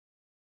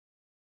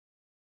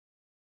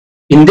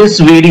In this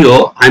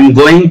video, I'm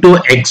going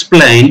to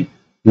explain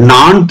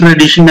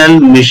non-traditional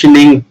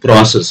machining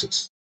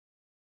processes.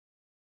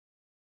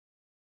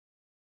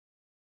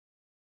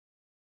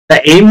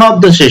 The aim of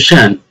the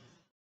session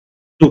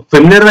to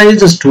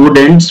familiarize the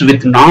students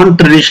with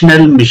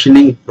non-traditional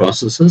machining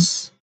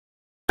processes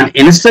and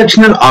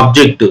instructional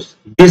objectives.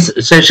 This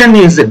session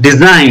is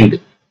designed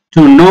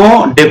to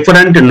know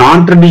different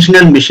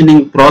non-traditional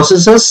machining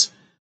processes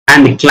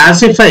and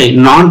classify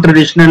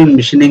non-traditional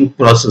machining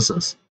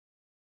processes.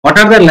 What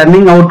are the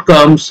learning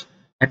outcomes?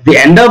 At the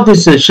end of the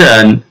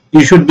session,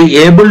 you should be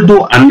able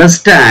to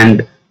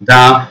understand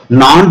the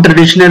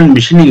non-traditional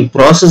machining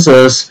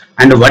processes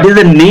and what is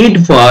the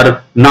need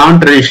for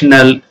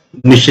non-traditional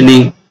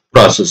machining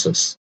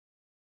processes.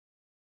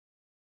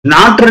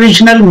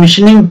 Non-traditional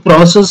machining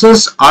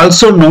processes,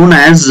 also known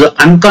as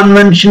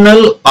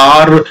unconventional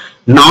or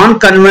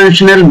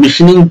non-conventional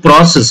machining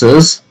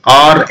processes,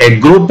 are a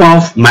group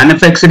of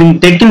manufacturing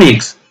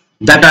techniques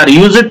that are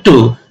used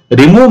to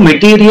remove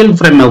material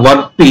from a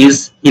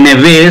workpiece in a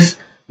ways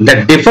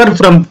that differ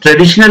from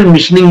traditional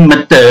machining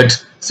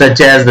methods such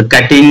as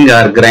cutting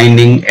or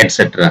grinding,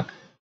 etc.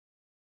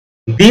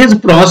 These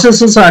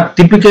processes are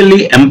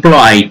typically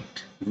employed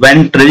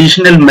when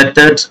traditional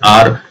methods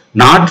are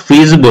not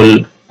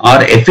feasible or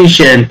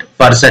efficient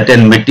for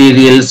certain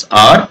materials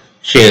or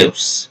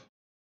shapes.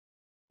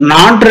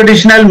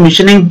 Non-traditional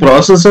machining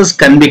processes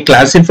can be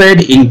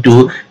classified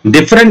into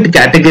different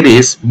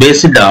categories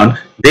based on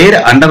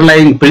their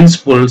underlying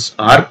principles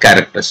or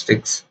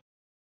characteristics.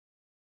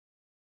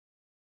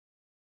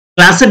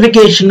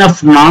 Classification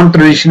of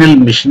non-traditional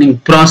machining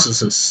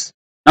processes.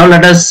 Now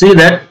let us see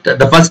that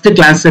the first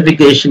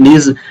classification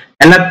is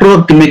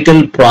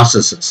electrochemical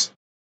processes.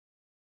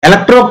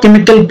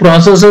 Electrochemical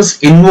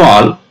processes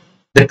involve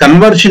the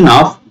conversion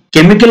of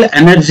chemical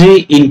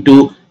energy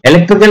into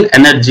electrical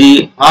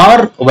energy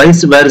or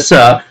vice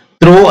versa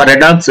through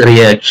redox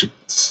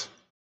reactions.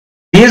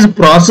 These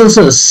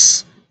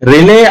processes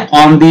rely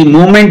on the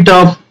movement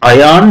of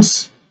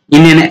ions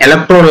in an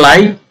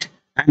electrolyte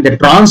and the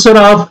transfer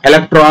of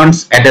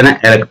electrons at an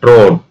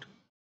electrode.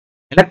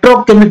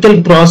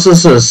 Electrochemical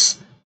processes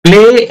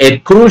play a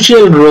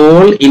crucial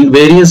role in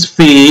various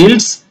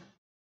fields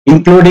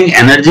including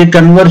energy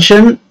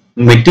conversion,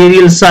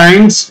 material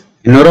science,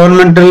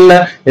 environmental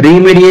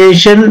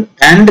remediation,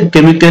 and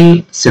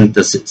chemical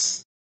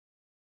synthesis.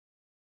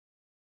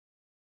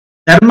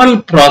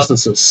 Thermal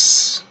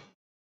processes.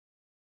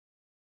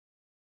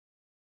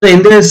 So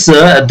in this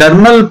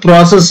thermal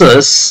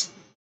processes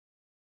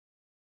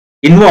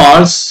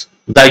involves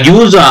the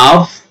use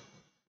of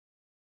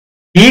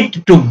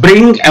heat to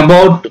bring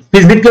about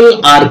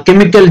physical or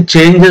chemical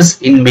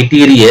changes in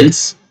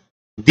materials.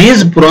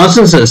 These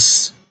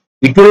processes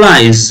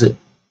utilize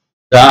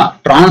the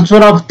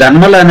transfer of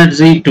thermal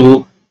energy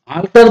to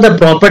alter the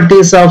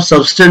properties of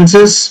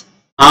substances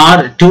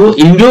or to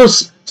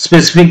induce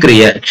specific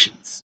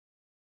reactions.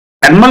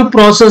 Thermal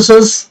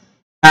processes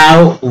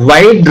have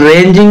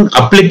wide-ranging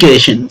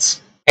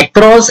applications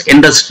across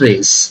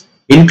industries,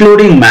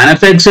 including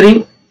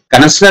manufacturing,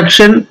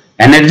 construction,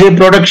 energy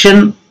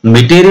production,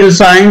 material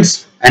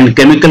science, and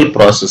chemical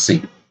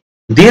processing.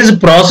 These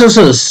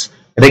processes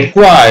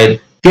require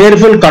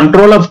careful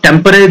control of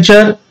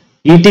temperature,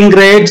 heating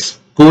rates,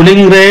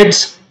 cooling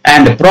rates,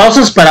 and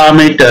process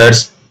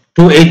parameters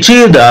to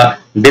achieve the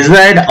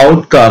desired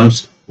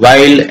outcomes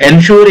while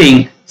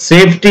ensuring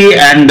safety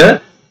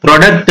and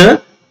product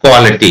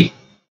quality.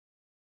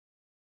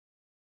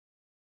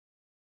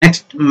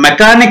 Next,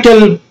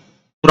 mechanical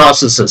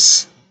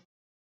processes.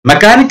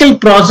 Mechanical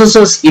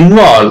processes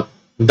involve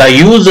the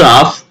use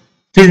of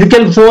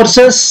physical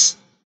forces,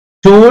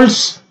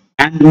 tools,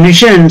 and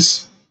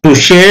machines to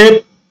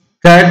shape,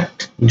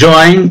 cut,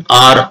 join,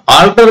 or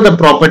alter the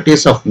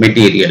properties of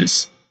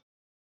materials.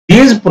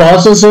 These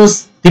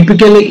processes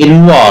typically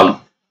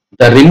involve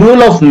the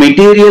removal of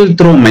material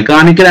through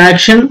mechanical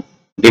action,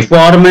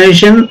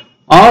 deformation,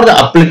 or the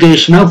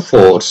application of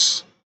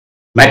force.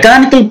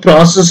 Mechanical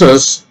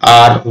processes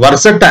are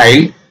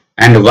versatile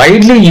and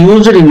widely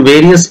used in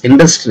various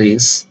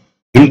industries,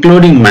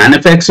 including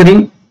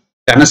manufacturing,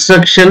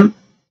 construction,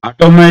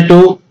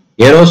 automotive,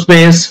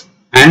 aerospace,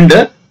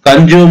 and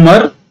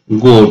consumer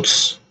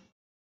goods.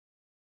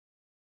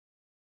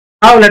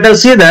 Now let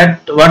us see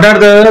that what are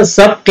the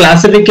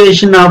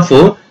sub-classification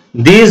of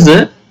these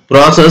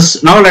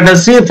processes. Now let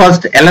us see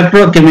first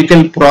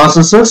electrochemical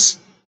processes.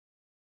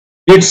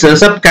 It's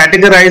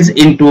subcategorized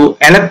into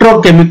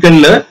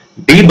electrochemical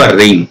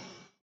deburring.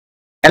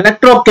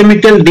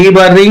 Electrochemical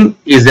deburring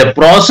is a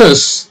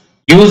process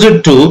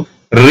used to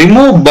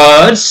remove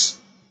burrs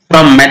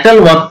from metal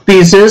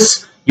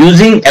workpieces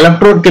using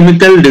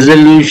electrochemical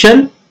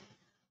dissolution.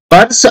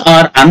 Burrs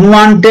are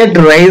unwanted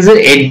raised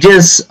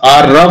edges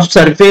or rough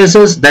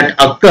surfaces that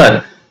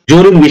occur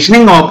during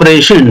machining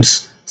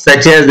operations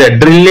such as the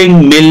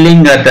drilling,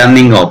 milling, or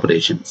turning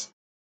operations.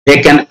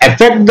 They can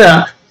affect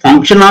the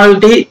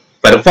functionality,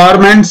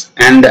 performance,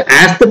 and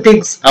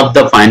aesthetics of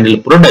the final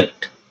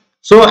product.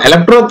 So,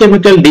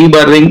 electrochemical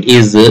deburring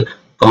is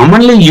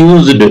commonly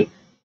used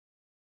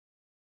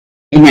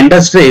in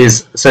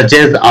industries such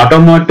as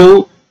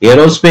automotive,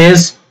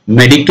 aerospace,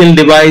 medical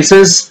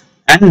devices,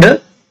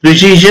 and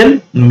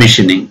precision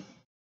machining.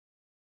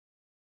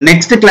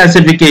 Next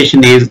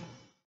classification is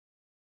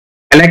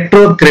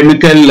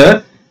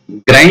electrochemical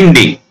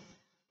grinding.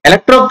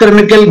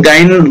 Electrochemical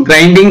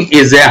grinding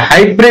is a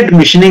hybrid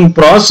machining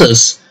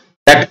process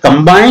that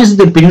combines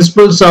the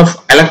principles of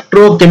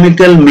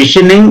electrochemical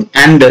machining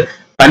and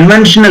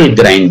conventional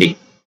grinding.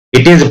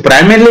 It is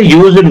primarily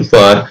used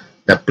for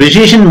the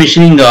precision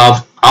machining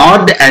of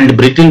hard and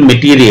brittle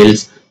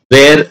materials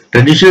where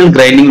traditional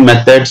grinding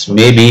methods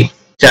may be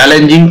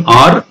challenging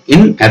or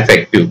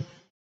ineffective.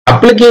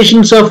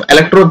 Applications of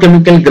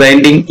electrochemical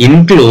grinding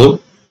include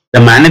the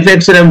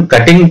manufacture of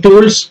cutting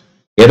tools,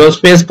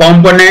 aerospace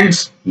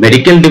components,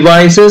 medical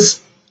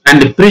devices,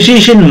 and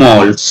precision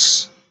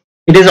molds.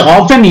 It is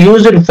often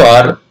used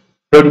for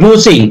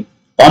producing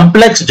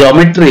complex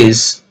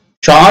geometries,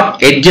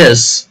 sharp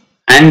edges,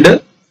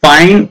 and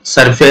fine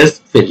surface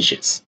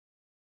finishes.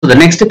 So the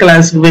next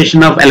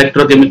classification of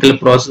electrochemical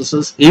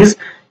processes is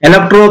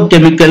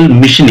electrochemical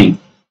machining.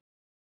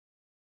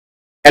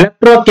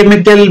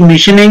 Electrochemical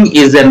machining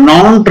is a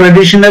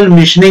non-traditional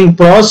machining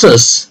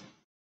process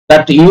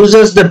that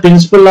uses the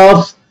principle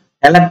of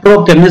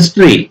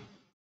electrochemistry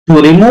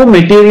to remove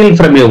material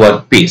from a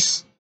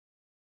workpiece.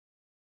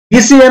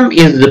 ECM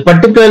is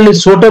particularly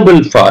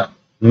suitable for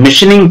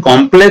machining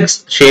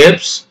complex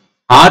shapes,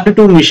 hard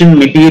to machine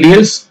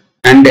materials,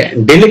 and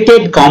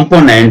delicate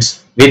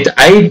components with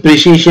high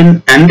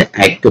precision and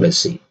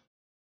accuracy.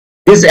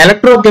 This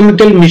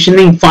electrochemical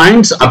machining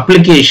finds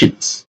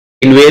applications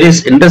in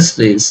various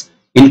industries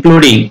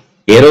including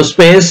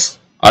aerospace,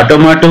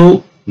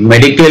 automotive,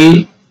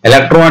 medical,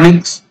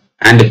 electronics,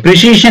 and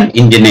precision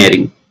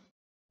engineering.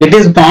 It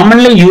is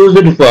commonly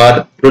used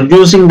for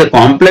producing the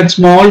complex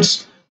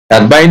molds,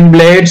 turbine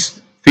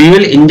blades,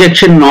 fuel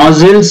injection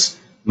nozzles,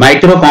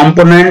 micro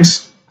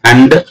components,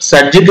 and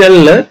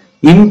surgical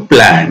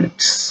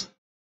implants.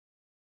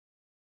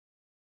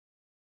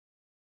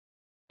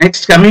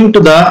 Next, coming to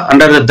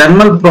under the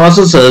thermal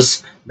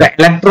processes, the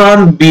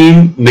electron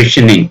beam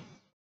machining.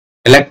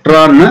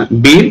 Electron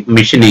beam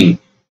machining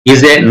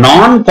is a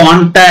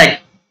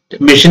non-contact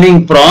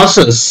machining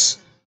process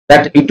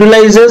that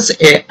utilizes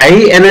a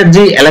high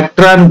energy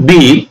electron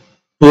beam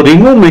to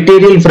remove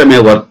material from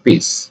a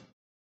workpiece.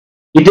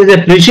 It is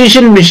a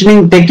precision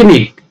machining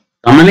technique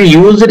commonly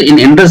used in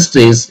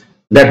industries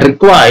that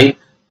require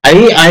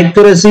high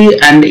accuracy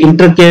and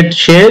intricate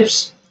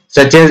shapes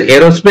such as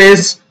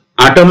aerospace,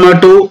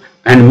 automotive,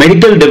 and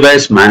medical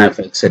device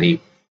manufacturing.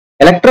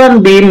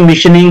 Electron beam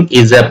machining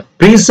is a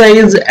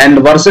precise and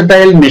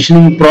versatile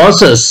machining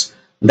process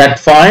that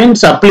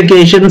finds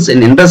applications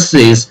in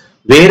industries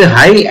where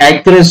high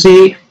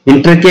accuracy,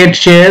 intricate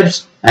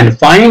shapes, and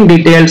fine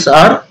details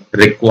are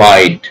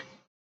required.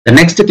 The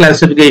next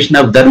classification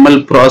of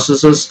thermal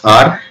processes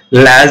are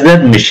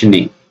laser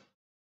machining.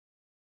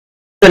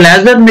 The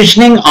laser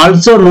machining,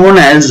 also known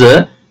as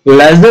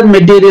laser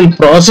material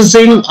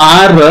processing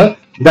or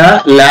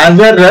the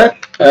laser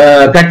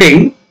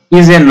cutting,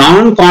 is a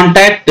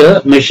non-contact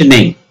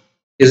machining.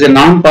 Is a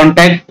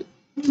non-contact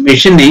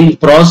machining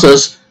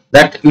process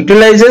that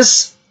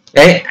utilizes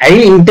a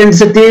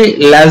high-intensity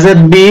laser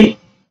beam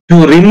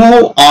to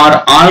remove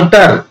or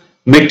alter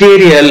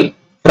material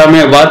from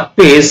a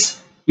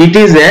workpiece. It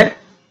is a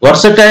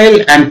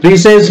versatile and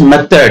precise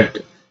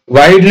method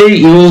widely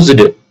used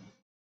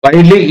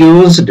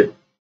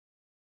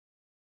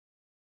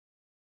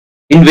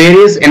in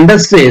various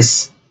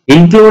industries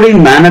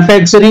including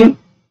manufacturing,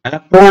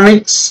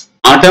 electronics,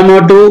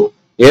 automotive,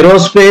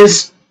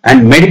 aerospace,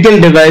 and medical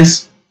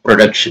device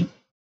production.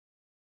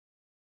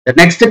 The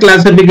next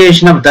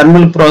classification of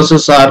thermal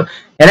process are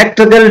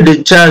electrical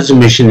discharge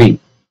machining.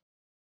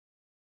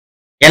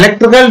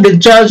 Electrical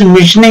discharge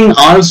machining,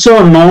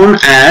 also known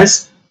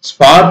as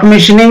spark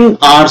machining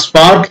or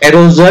spark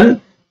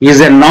erosion,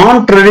 is a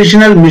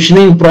non-traditional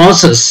machining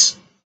process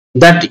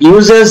that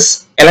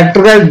uses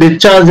electrical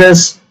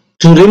discharges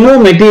to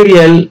remove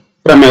material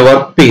from a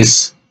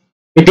workpiece.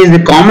 It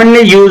is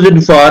commonly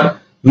used for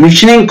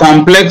machining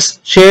complex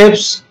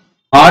shapes,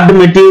 hard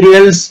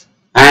materials,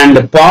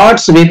 and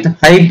parts with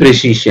high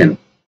precision.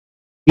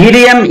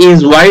 EDM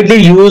is widely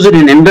used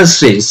in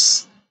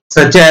industries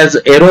such as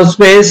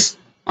aerospace,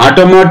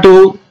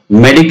 automotive,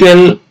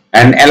 medical,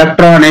 and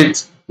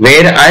electronics,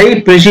 where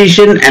high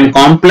precision and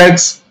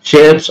complex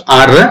shapes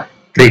are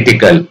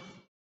critical.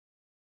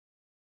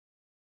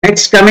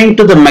 Next, coming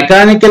to the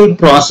mechanical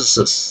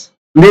processes,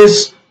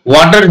 this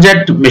water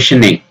jet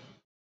machining.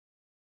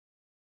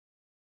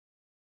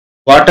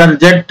 Water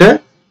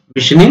jet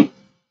machining.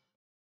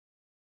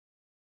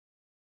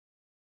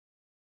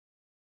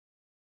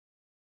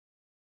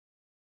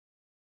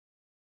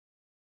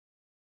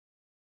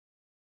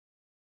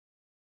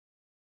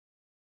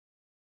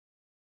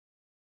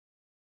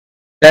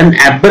 Then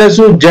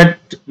abrasive jet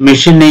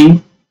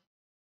machining,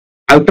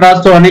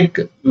 ultrasonic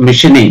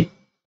machining.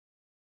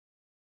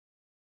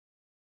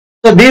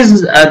 So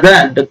these are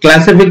the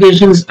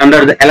classifications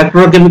under the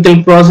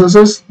electrochemical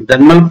processes,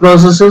 thermal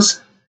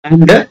processes,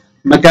 and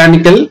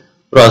mechanical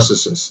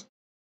processes.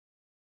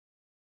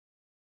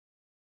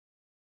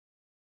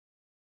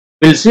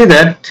 We'll see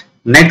that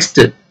next,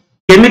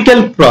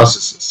 chemical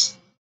processes.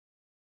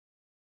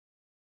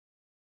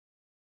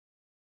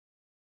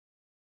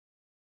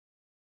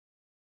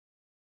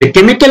 The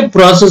chemical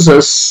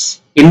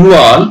processes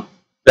involve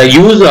the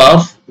use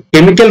of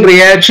chemical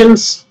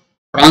reactions,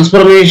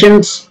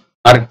 transformations,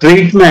 or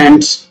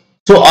treatments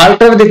to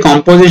alter the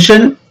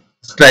composition,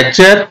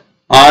 structure,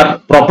 or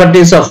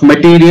properties of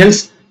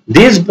materials.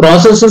 These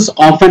processes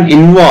often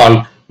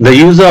involve the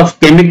use of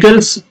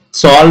chemicals,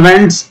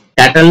 solvents,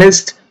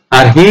 catalysts,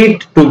 or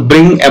heat to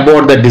bring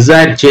about the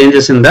desired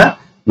changes in the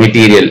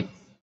material.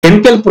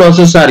 Chemical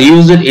processes are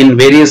used in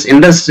various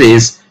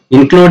industries,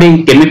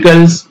 including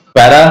chemicals,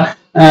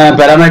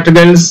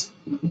 pharmaceuticals,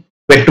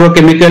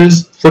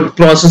 petrochemicals, food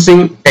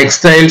processing,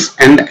 textiles,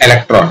 and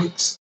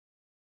electronics.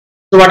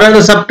 So what are the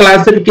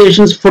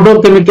subclassifications?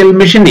 Photochemical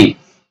machining.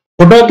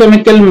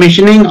 Photochemical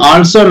machining,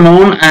 also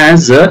known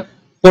as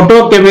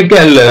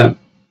photochemical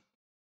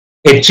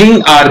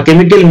etching or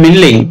chemical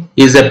milling,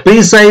 is a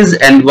precise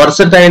and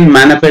versatile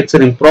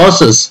manufacturing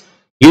process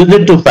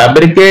used to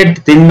fabricate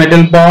thin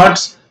metal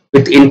parts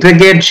with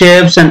intricate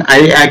shapes and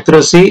high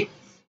accuracy.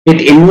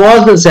 It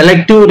involves the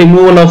selective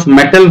removal of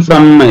metal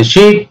from a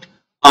sheet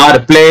or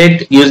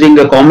plate using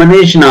a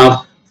combination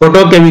of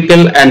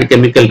photochemical and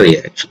chemical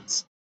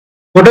reactions.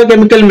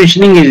 Photochemical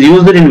machining is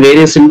used in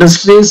various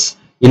industries,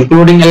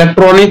 including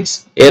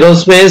electronics,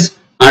 aerospace,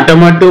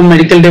 automotive,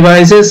 medical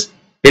devices,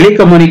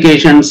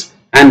 telecommunications,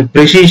 and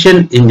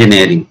precision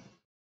engineering.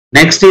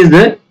 Next is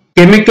the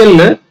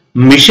chemical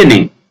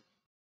machining.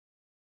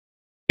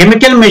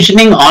 Chemical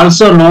machining,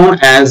 also known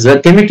as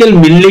chemical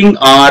milling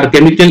or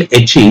chemical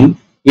etching,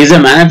 is a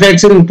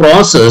manufacturing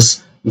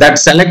process that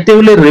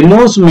selectively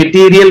removes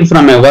material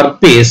from a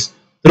workpiece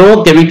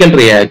through chemical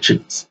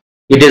reactions.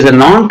 It is a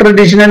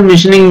non-traditional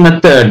machining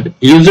method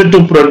used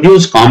to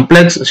produce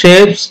complex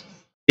shapes,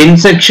 thin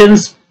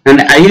sections,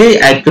 and highly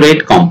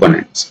accurate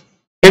components.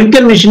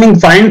 Chemical machining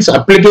finds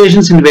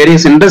applications in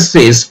various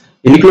industries,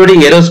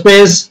 including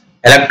aerospace,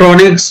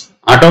 electronics,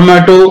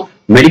 automotive,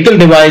 medical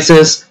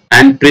devices,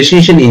 and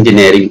precision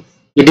engineering.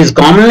 It is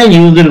commonly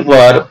used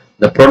for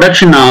the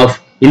production of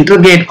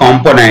intricate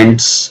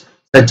components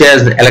such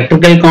as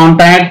electrical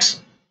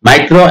contacts,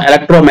 micro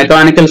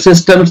electromechanical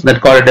systems,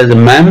 that call it as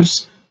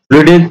MEMS,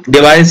 fluidic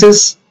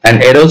devices,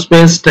 and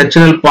aerospace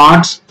structural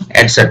parts,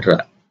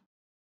 etc.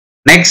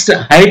 Next,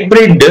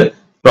 hybrid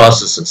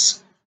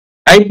processes.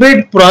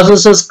 Hybrid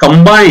processes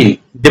combine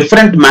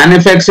different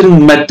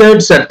manufacturing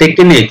methods or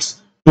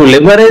techniques to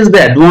leverage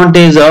the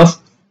advantage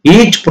of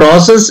each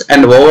process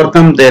and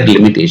overcome their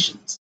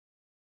limitations.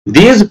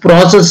 These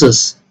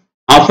processes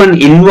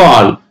often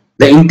involve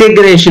the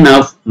integration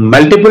of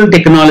multiple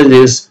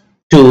technologies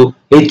to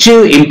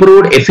achieve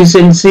improved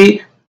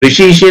efficiency,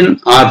 precision,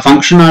 or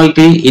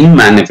functionality in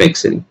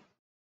manufacturing.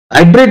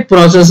 Hybrid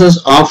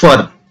processes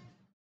offer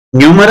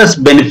numerous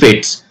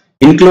benefits,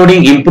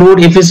 including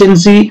improved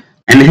efficiency,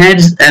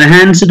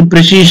 enhanced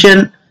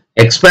precision,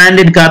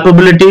 expanded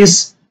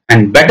capabilities,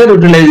 and better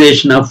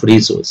utilization of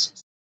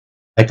resources.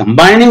 By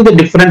combining the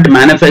different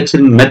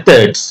manufacturing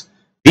methods,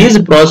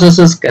 these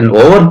processes can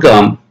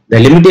overcome the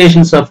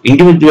limitations of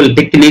individual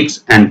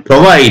techniques and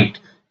provide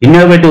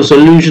innovative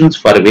solutions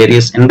for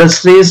various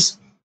industries,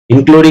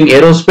 including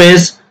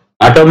aerospace,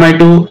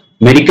 automotive,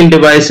 medical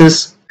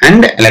devices,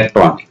 and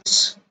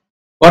electronics.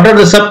 What are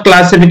the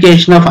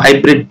subclassification of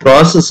hybrid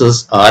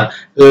processes? Are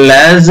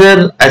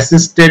laser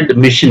assisted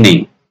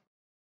machining.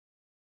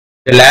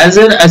 The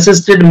laser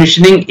assisted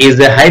machining is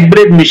a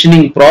hybrid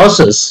machining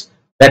process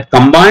that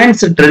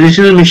combines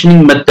traditional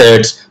machining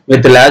methods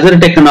with laser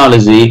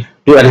technology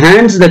to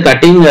enhance the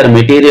cutting or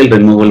material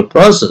removal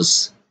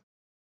process.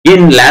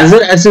 In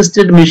laser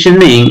assisted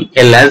machining,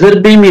 a laser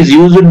beam is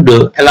used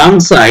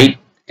alongside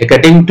a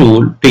cutting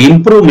tool to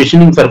improve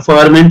machining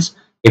performance,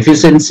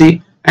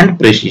 efficiency, and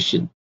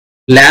precision.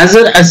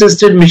 Laser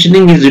assisted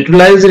machining is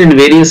utilized in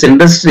various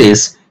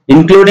industries,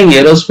 including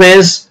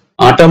aerospace,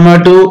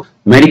 automotive,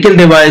 medical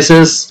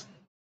devices,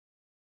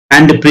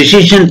 and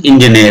precision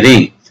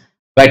engineering.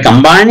 By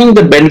combining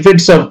the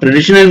benefits of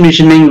traditional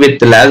machining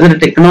with laser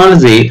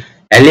technology,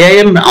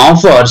 LAM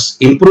offers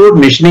improved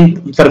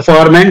machining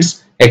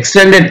performance,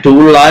 extended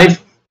tool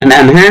life, and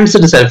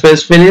enhanced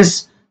surface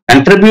finish,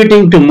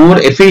 contributing to more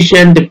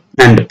efficient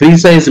and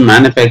precise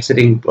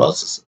manufacturing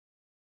processes.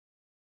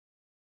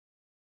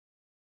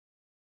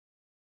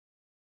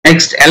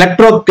 Next,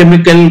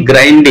 electrochemical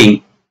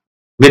grinding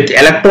with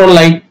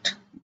electrolyte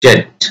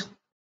jet.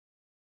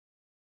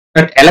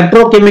 That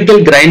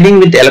electrochemical grinding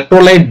with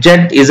electrolyte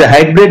jet is a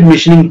hybrid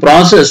machining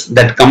process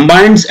that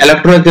combines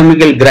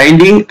electrochemical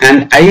grinding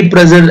and high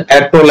pressure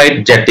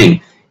electrolyte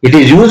jetting. It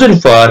is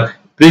used for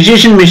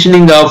precision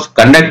machining of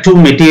conductive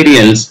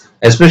materials,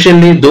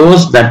 especially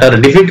those that are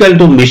difficult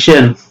to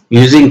machine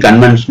using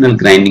conventional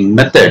grinding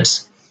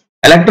methods.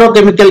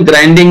 Electrochemical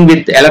grinding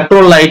with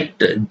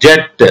electrolyte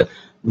jet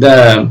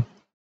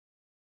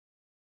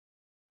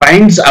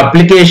finds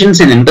applications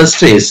in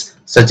industries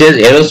such as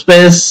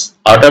aerospace,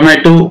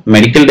 automotive,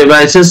 medical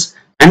devices,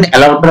 and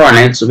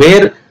electronics,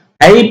 where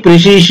high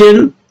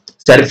precision,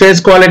 surface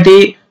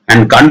quality,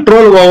 and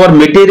control over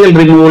material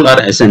removal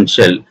are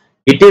essential.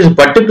 It is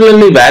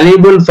particularly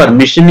valuable for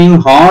machining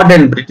hard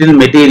and brittle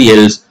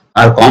materials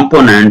or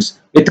components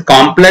with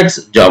complex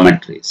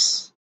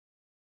geometries.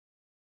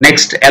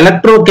 Next,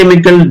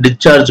 electrochemical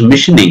discharge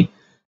machining.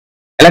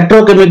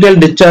 Electrochemical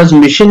discharge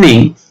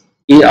machining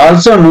is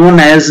also known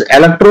as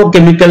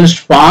electrochemical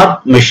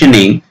spark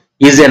machining,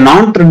 is a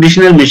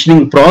non-traditional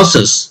machining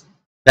process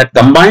that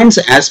combines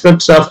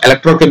aspects of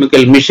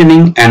electrochemical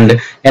machining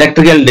and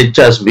electrical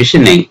discharge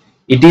machining.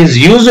 It is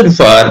used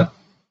for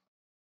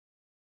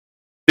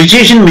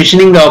precision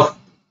machining of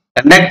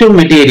conductive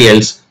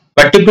materials,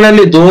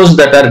 particularly those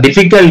that are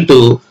difficult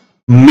to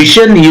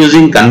machine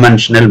using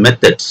conventional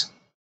methods.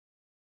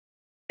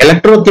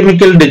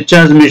 Electrochemical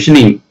discharge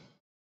machining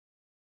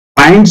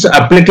finds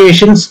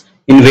applications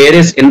in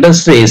various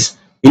industries,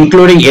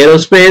 including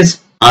aerospace,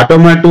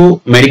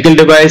 automotive, medical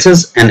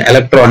devices, and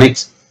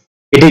electronics.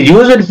 It is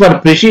used for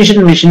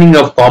precision machining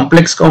of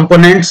complex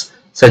components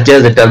such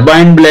as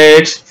turbine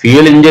blades,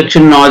 fuel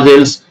injection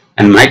nozzles,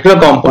 and micro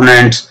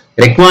components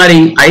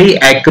requiring high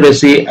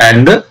accuracy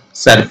and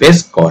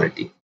surface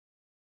quality.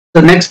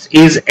 So next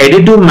is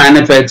additive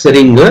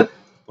manufacturing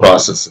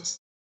processes.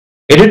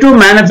 Additive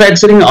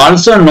manufacturing,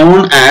 also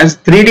known as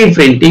 3D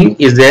printing,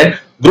 is a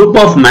group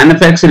of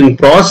manufacturing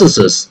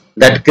processes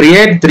that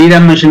create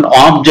three-dimensional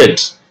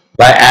objects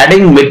by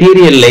adding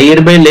material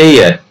layer by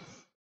layer.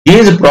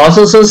 These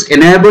processes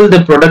enable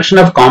the production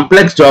of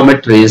complex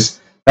geometries,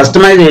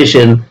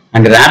 customization,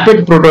 and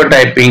rapid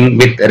prototyping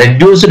with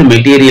reduced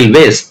material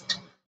waste.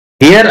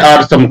 Here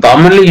are some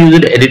commonly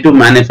used additive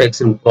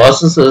manufacturing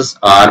processes.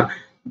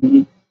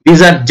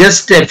 These are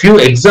just a few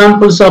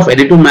examples of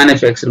additive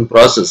manufacturing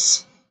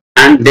process,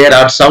 and there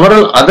are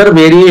several other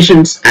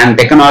variations and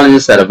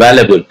technologies are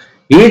available.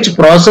 Each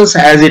process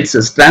has its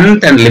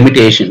strength and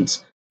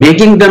limitations,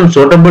 making them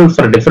suitable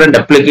for different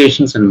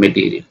applications and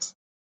materials.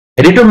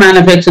 Additive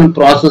manufacturing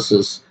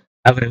processes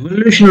have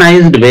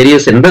revolutionized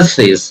various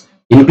industries,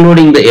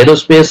 including the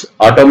aerospace,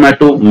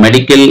 automotive,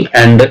 medical,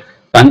 and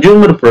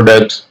consumer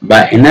products,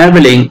 by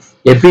enabling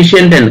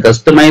efficient and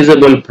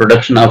customizable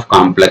production of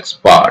complex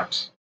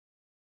parts.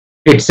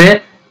 It's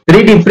a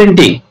 3D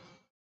printing.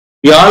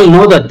 We all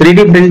know that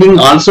 3D printing,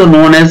 also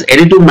known as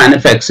additive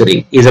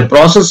manufacturing, is a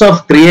process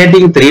of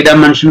creating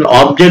three-dimensional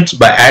objects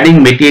by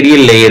adding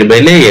material layer by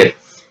layer.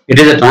 It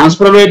is a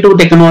transformative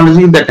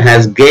technology that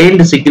has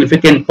gained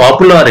significant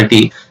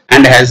popularity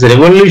and has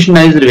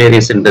revolutionized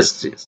various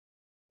industries.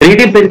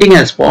 3D printing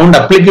has found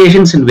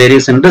applications in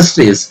various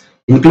industries,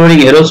 including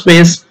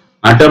aerospace,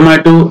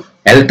 automotive,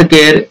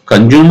 healthcare,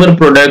 consumer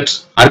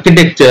products,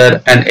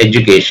 architecture, and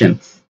education.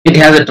 It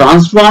has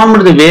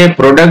transformed the way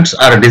products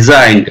are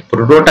designed,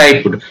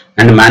 prototyped,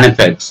 and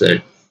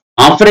manufactured,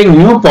 offering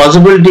new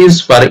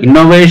possibilities for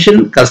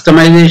innovation,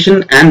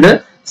 customization, and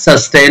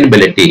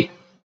sustainability.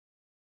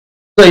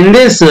 So in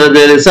this,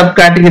 there is a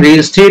subcategory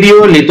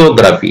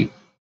stereolithography.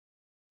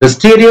 The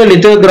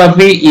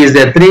stereolithography is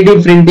a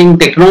 3D printing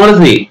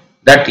technology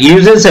that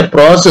uses a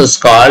process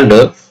called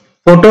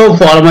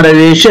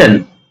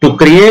photopolymerization to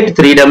create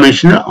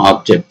three-dimensional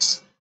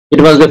objects.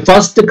 It was the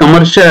first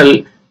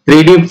commercial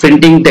 3D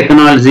printing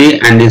technology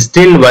and is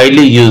still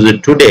widely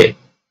used today.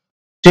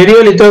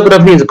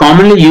 Stereolithography is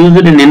commonly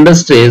used in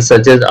industries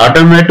such as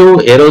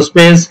automotive,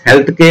 aerospace,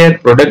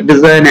 healthcare, product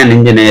design, and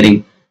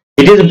engineering.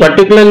 It is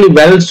particularly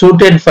well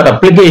suited for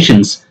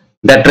applications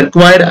that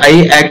require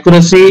high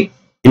accuracy,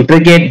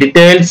 intricate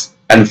details,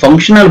 and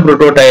functional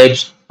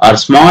prototypes or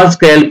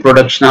small-scale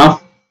production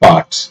of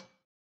parts.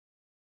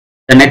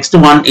 The next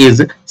one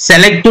is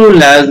selective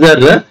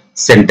laser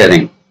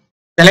sintering.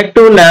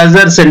 Selective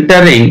laser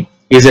sintering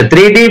is a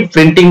 3D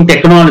printing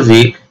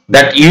technology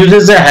that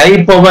uses a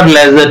high-power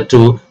laser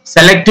to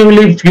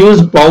selectively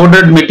fuse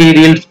powdered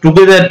materials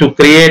together to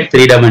create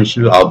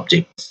three-dimensional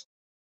objects.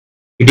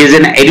 It is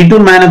an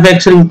additive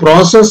manufacturing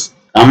process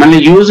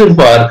commonly used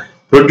for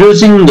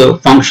producing the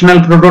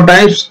functional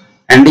prototypes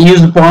and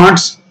used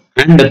parts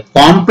and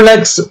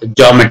complex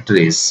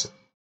geometries.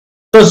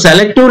 So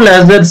selective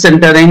laser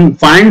sintering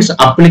finds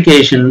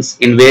applications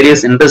in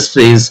various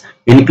industries,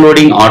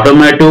 including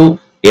automotive,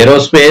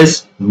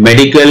 aerospace,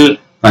 medical,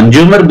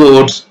 consumer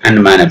goods,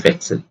 and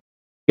manufacturing.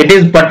 It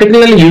is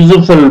particularly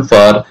useful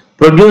for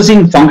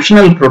producing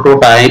functional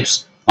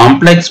prototypes,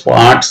 complex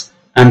parts,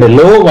 and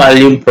low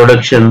volume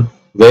production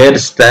where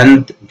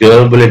strength,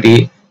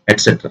 durability,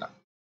 etc.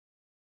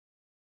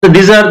 So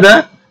these are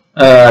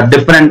the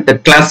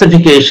different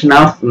classification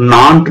of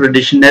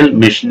non-traditional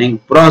machining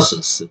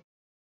process.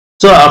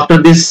 So after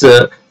this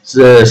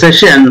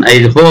session,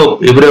 I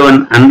hope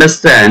everyone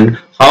understand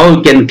how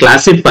we can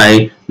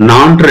classify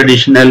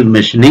non-traditional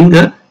machining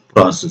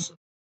processes.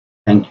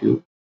 Thank you.